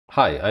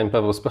Hi, I'm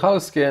Paweł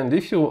Spychalski, and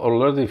if you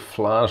already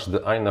flashed the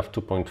INAV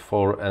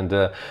 2.4 and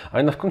the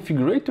INAV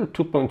Configurator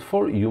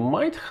 2.4, you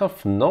might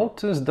have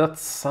noticed that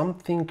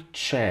something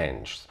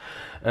changed.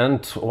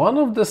 And one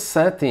of the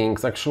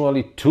settings,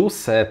 actually two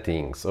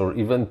settings, or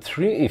even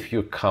three if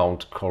you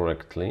count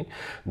correctly,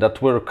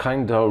 that were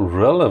kind of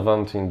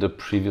relevant in the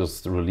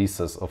previous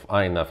releases of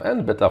INAV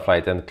and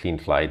Betaflight and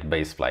CleanFlight,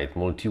 Baseflight,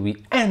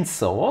 MultiWii and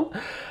so on,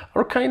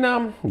 are kind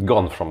of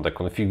gone from the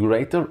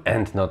configurator.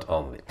 And not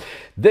only.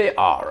 They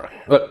are,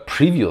 well,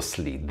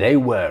 previously they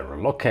were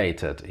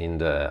located in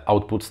the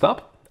output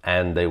stub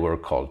and they were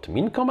called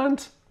min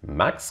command,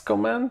 max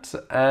command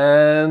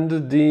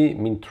and the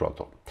min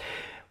throttle.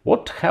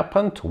 What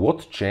happened,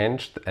 what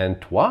changed,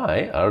 and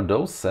why are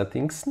those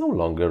settings no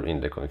longer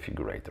in the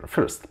configurator?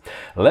 First,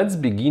 let's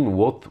begin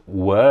what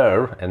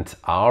were and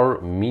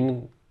are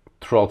min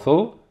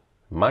throttle,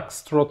 max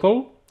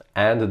throttle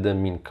and the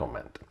min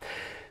command.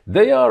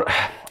 They are,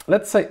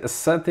 let's say,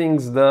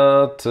 settings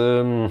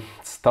that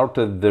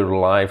started their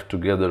life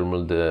together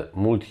with the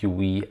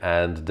MultiWii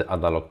and the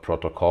analog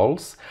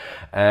protocols,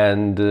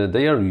 and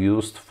they are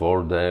used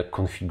for the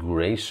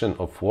configuration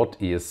of what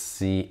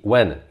ESC,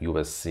 when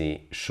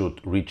USC should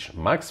reach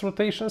max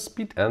rotation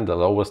speed and the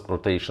lowest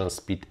rotation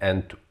speed,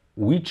 and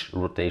which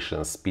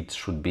rotation speed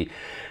should be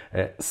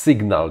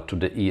signaled to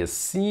the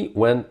ESC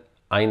when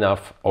INAV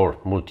or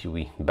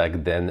MultiWii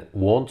back then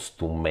wants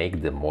to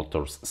make the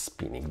motors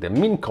spinning. The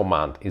min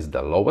command is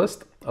the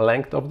lowest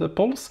length of the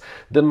pulse.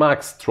 The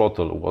max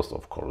throttle was,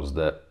 of course,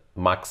 the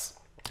max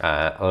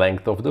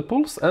length of the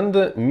pulse, and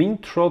the min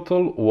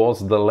throttle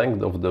was the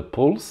length of the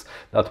pulse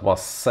that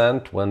was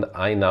sent when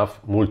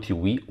INAV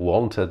MultiWii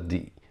wanted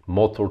the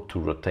motor to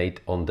rotate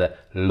on the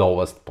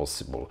lowest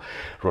possible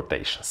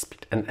rotation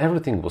speed. And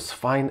everything was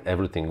fine,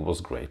 everything was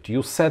great.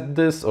 You set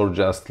this or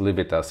just leave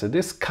it as it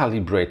is,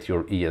 calibrate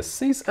your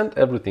ESCs, and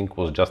everything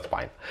was just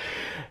fine.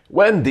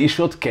 When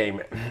DHOST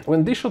came,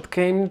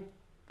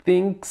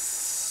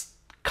 things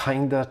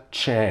kinda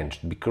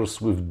changed, because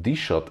with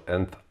DHOST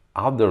and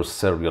other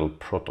serial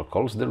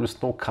protocols there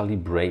is no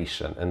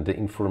calibration, and the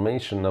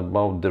information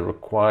about the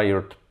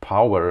required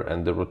power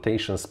and the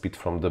rotation speed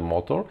from the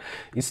motor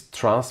is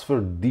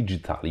transferred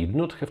digitally. You do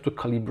not have to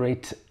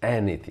calibrate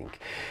anything.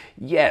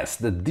 Yes,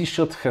 the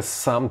DHOST has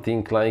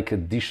something like a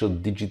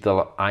DHOST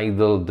digital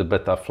idle. The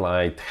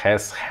Betaflight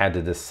has had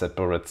the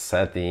separate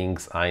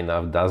settings.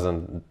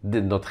 INAV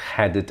did not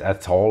had it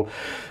at all,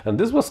 and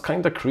this was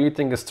kind of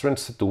creating a strange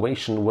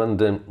situation when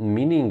the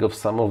meaning of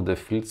some of the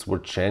fields were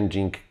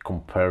changing,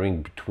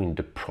 comparing between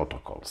the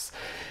protocols.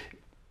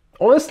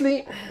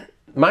 Honestly,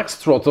 max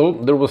throttle,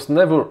 there was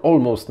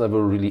almost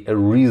never really a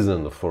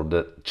reason for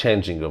the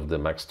changing of the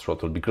max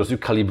throttle, because you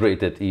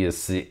calibrated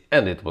ESC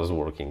and it was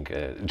working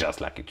just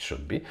like it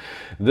should be.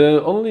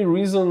 The only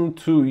reason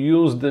to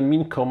use the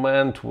min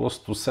command was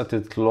to set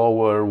it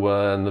lower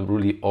when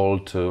really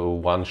old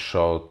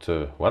one-shot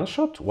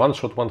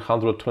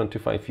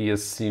 125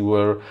 ESC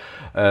were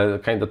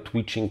kind of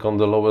twitching on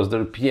the lowest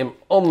RPM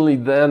only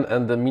then,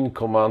 and the min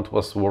command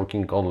was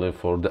working only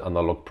for the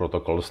analog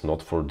protocols,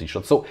 not for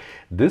DHOST. So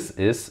this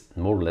is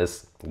more or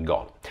less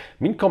gone.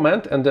 Min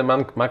command and the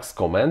max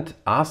command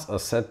as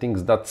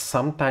settings that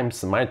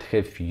sometimes might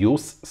have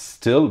use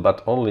still,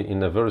 but only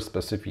in a very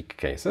specific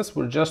cases,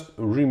 were just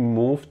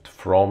removed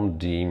from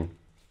the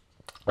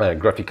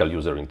graphical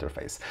user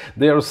interface.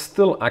 They are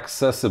still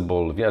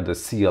accessible via the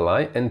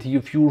CLI, and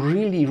if you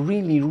really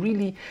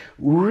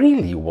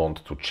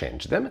want to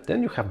change them,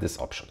 then you have this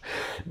option.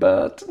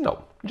 But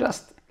no,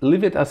 just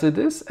leave it as it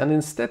is and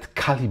instead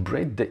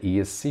calibrate the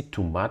ESC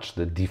to match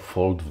the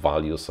default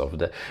values of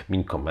the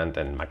min command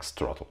and max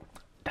throttle.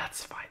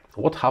 That's fine.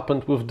 What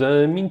happened with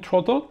the min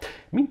throttle?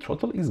 Min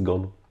throttle is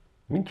gone.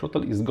 Min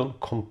throttle is gone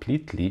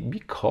completely,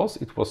 because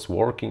it was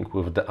working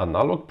with the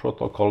analog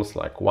protocols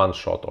like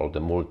one-shot or the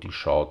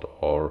multi-shot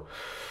or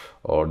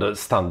the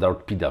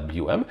standard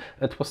PWM.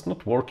 It was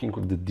not working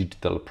with the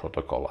digital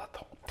protocol at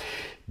all.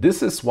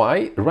 This is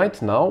why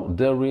right now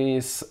there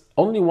is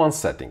only one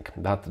setting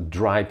that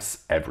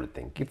drives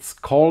everything. It's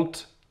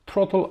called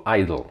throttle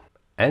idle,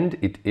 and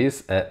it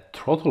is a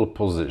throttle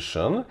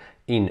position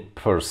in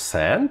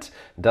percent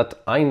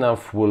that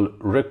INAV will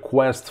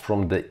request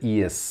from the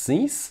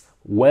ESCs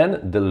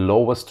when the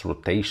lowest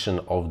rotation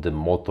of the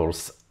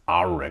motors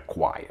are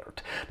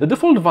required. The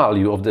default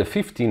value of the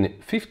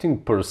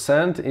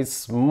 15%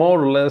 is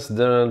more or less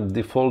the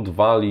default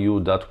value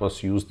that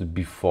was used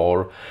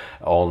before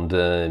on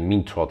the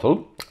min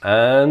throttle,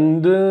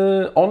 and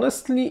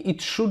honestly it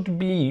should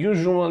be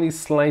usually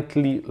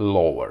slightly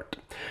lowered.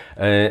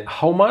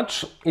 How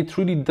much? It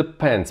really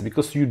depends,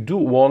 because you do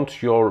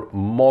want your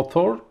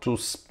motor to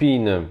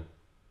spin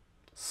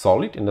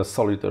solid in a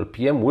solid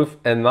RPM with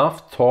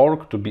enough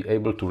torque to be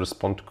able to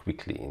respond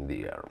quickly in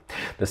the air.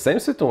 The same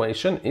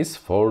situation is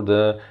for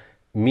the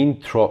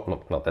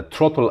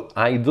throttle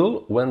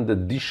idle when the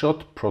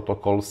DHOST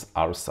protocols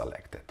are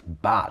selected.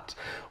 But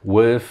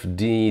with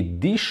the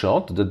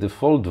DHOST, the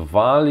default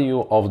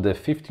value of the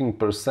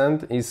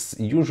 15% is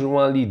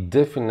usually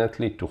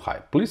definitely too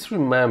high. Please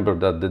remember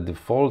that the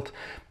default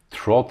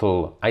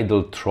throttle,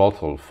 idle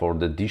throttle for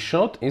the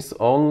DHOST is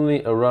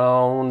only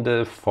around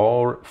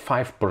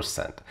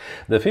 4-5%.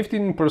 The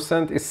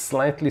 15% is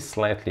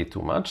slightly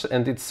too much,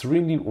 and it's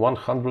really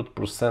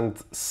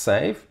 100%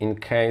 safe in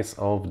case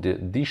of the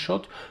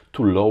DHOST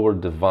to lower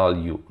the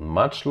value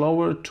much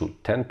lower to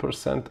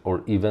 10%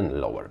 or even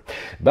lower.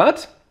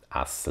 But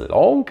as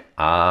long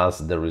as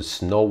there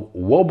is no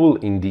wobble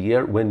in the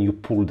air when you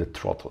pull the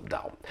throttle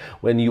down.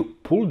 When you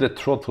pull the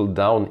throttle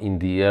down in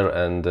the air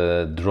and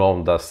the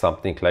drone does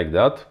something like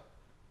that,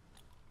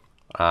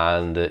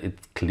 and it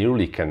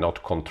clearly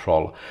cannot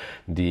control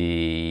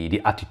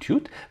the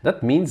attitude,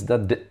 that means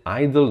that the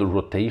idle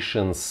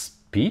rotation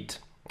speed,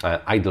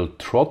 idle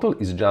throttle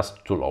is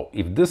just too low.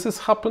 If this is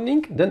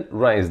happening, then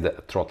raise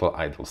the throttle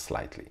idle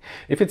slightly.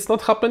 If it's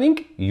not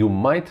happening, you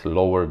might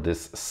lower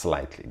this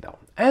slightly down.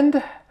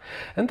 And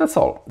that's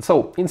all.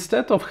 So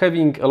instead of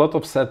having a lot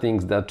of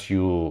settings that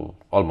you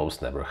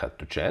almost never had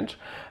to change,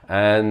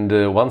 and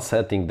one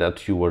setting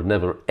that you were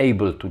never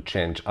able to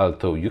change,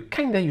 although you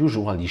kinda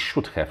usually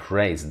should have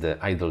raised the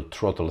idle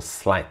throttle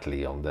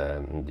slightly on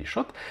the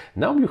DHOST,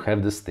 now you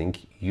have this thing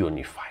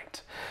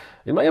unified.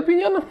 In my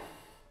opinion,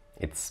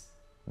 it's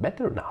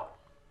better now.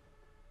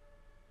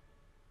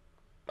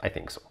 I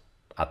think so.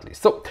 At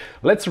least. So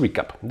let's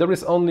recap. There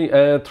is only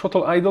a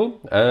throttle idle.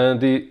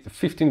 The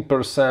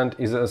 15%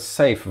 is a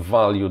safe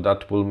value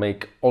that will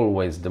make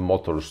always the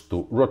motors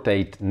to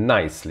rotate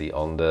nicely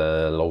on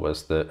the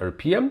lowest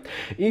RPM.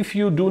 If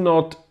you do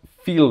not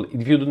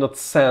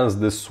sense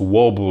this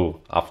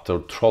wobble after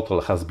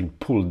throttle has been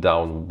pulled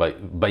down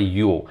by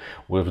you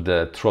with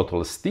the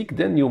throttle stick,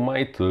 then you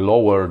might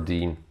lower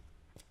the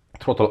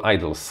throttle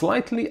idle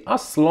slightly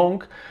as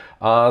long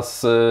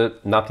as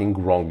nothing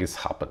wrong is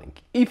happening.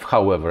 If,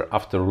 however,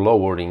 after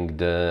lowering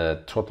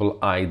the throttle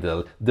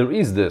idle, there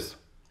is this,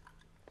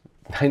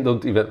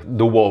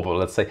 the wobble,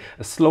 let's say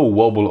a slow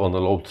wobble on a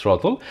low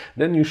throttle,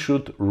 then you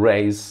should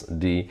raise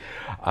the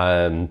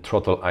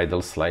throttle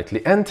idle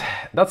slightly. And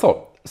that's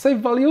all. Safe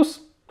values,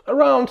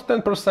 around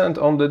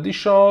 10% on the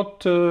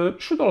DHOST,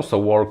 should also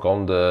work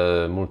on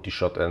the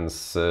multi-shot and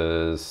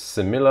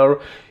similar.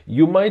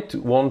 You might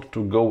want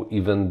to go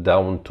even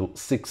down to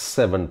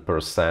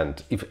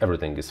 6-7% if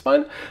everything is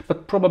fine,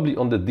 but probably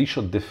on the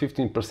DHOST the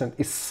 15%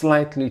 is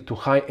slightly too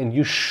high, and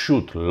you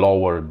should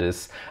lower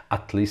this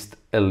at least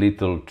a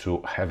little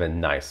to have a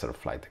nicer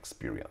flight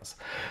experience.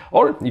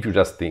 Or if you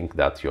just think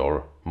that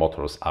your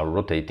motors are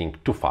rotating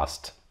too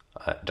fast,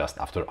 just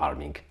after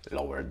arming,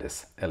 lower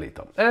this a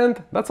little.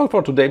 And that's all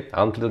for today.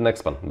 Until the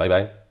next one. Bye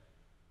bye.